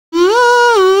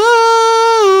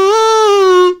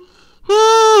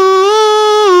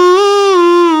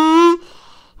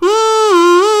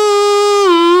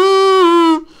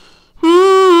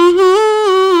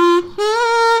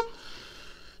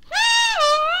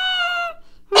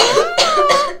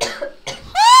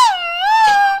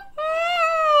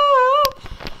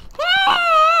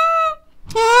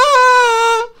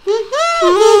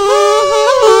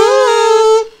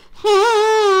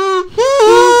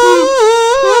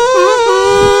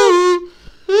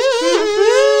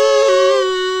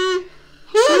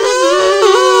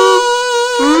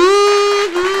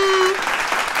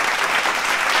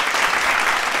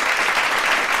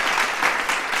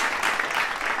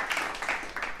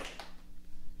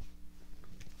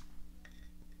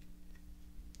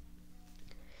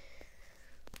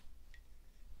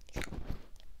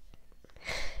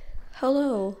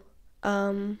Hello.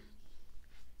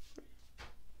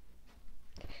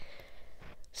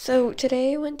 So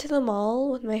today I went to the mall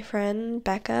with my friend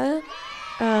Becca.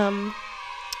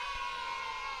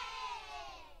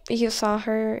 You saw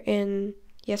her in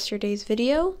yesterday's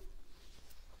video.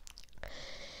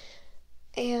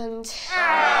 And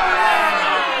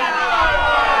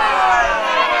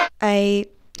I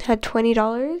had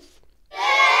 $20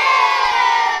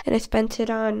 and I spent it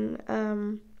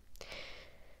on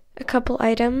a couple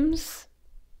items.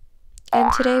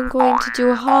 And today I'm going to do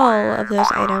a haul of those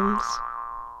items.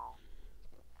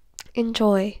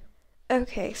 Enjoy.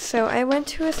 Okay, so I went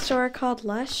to a store called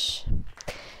LuSh.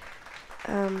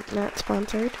 Not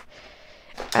sponsored.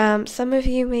 Some of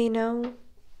you may know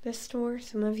this store,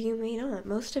 some of you may not.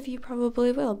 Most of you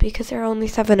probably will, because there are only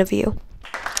 7 of you.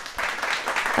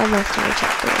 Last time I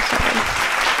checked, there were 7.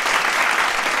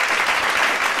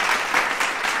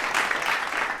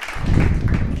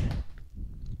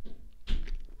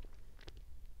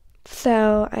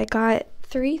 So I got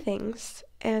 3 things,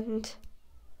 and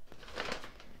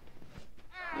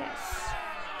yes,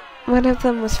 one of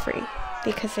them was free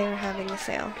because they were having a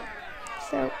sale.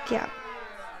 So yeah.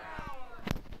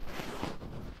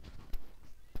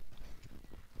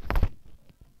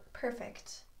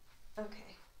 Perfect.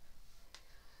 Okay.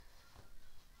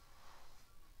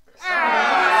 For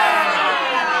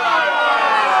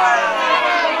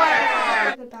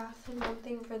the bath and one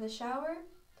thing for the shower.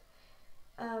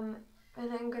 And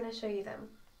I'm gonna show you them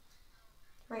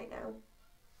right now.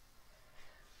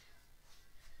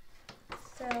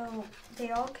 So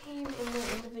they all came in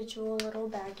their individual little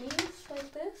baggies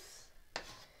like this.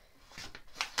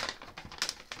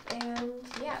 And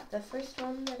yeah, the first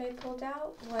one that I pulled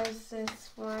out was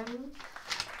this one.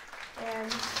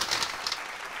 And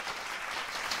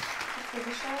for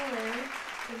the shower,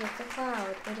 and it's a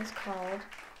cloud. It is called,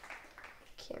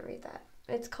 can't read that.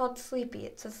 It's called Sleepy.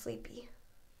 It's a Sleepy.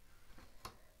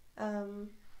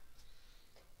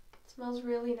 It smells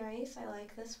really nice. I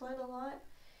like this one a lot.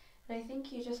 And I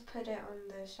think you just put it on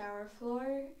the shower floor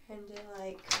and it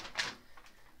like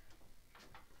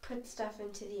puts stuff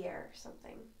into the air or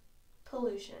something.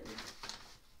 Pollution.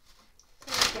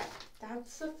 So yeah,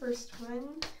 that's the first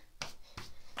one.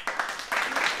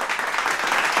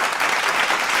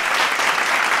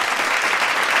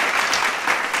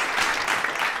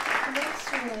 The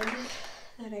next one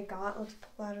that I got, let's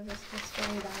pull out of this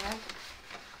mystery bag,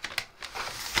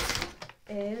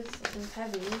 this is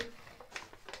heavy.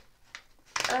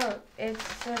 Oh,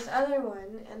 it's this other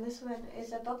one, and this one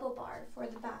is a bubble bar for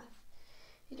the bath.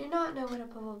 If you do not know what a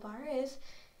bubble bar is,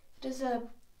 it is a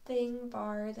thing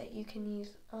bar that you can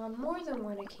use on more than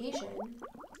one occasion.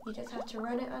 You just have to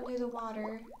run it under the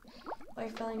water while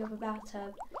you're filling up a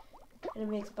bathtub, and it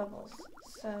makes bubbles.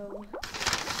 So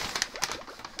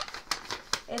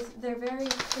they're very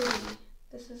pretty.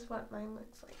 This is what mine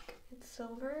looks like. It's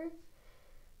silver.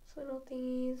 It's little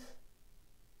thingies.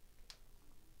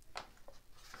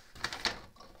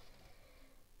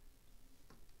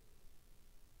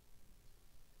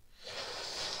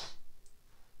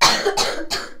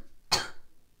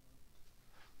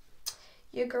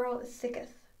 Your girl is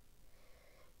sicketh.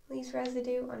 Leaves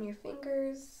residue on your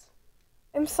fingers.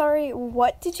 I'm sorry,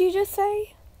 what did you just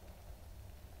say?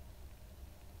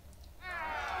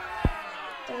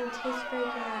 Doesn't taste very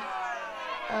good.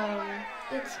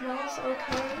 It smells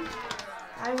okay.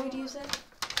 I would use it.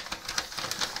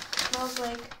 Smells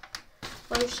like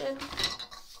lotion.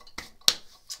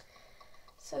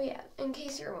 So yeah, in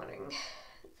case you're wondering,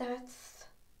 that's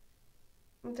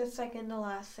the second to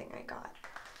last thing I got.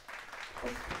 The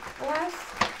last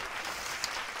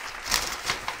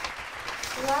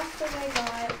thing I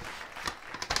got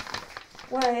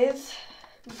was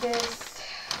this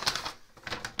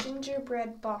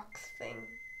gingerbread box thing.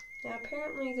 Now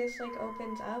apparently this like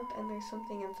opens up and there's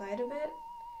something inside of it.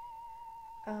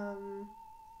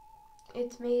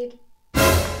 It's made,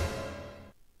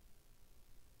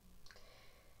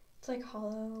 it's like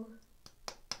hollow.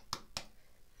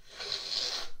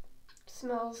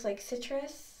 Smells like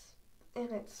citrus. And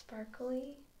it's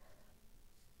sparkly.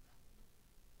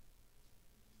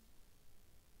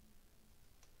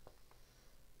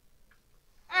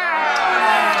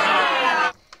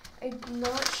 I'm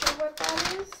not sure what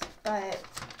that is,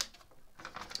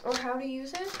 or how to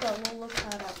use it, but we'll look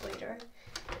that up later.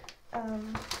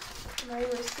 My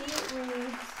receipt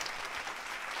reads,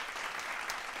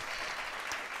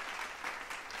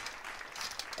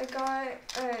 I got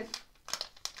a,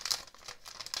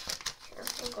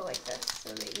 we'll go like this so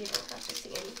that you don't have to see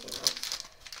anything else.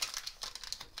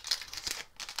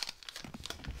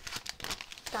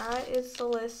 that is the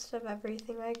list of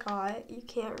everything I got. You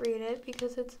can't read it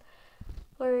because it's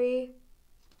blurry.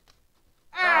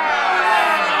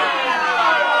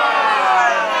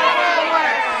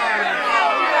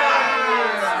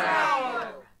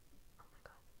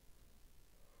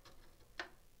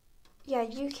 Yeah,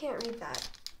 you can't read that.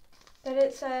 But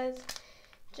it says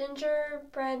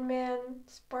Gingerbread Man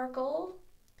Sparkle,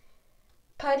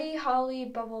 Putty Holly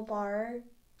Bubble Bar,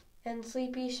 and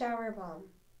Sleepy Shower Bomb.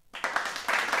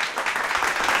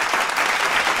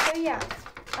 So yeah,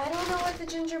 I don't know what the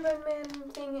Gingerbread Man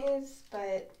thing is,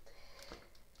 but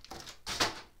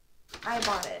I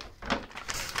bought it.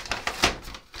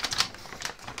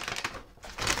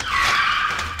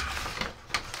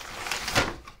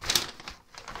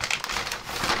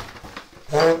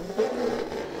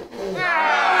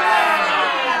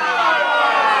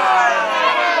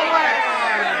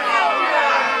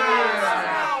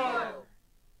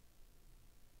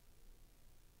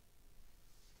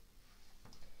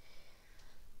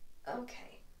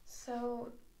 Okay,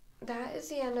 so that is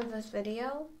the end of this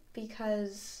video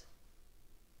because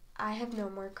I have no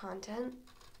more content.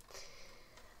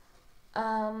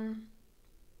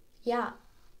 Yeah,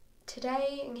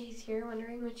 today, in case you're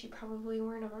wondering, which you probably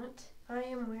were not, I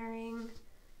am wearing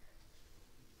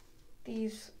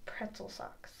these pretzel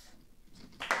socks.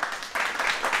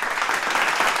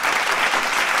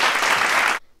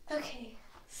 Okay,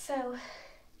 so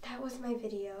that was my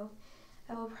video.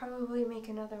 I will probably make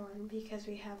another one because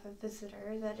we have a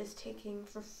visitor that is taking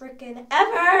for frickin'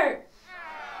 ever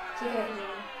to get here.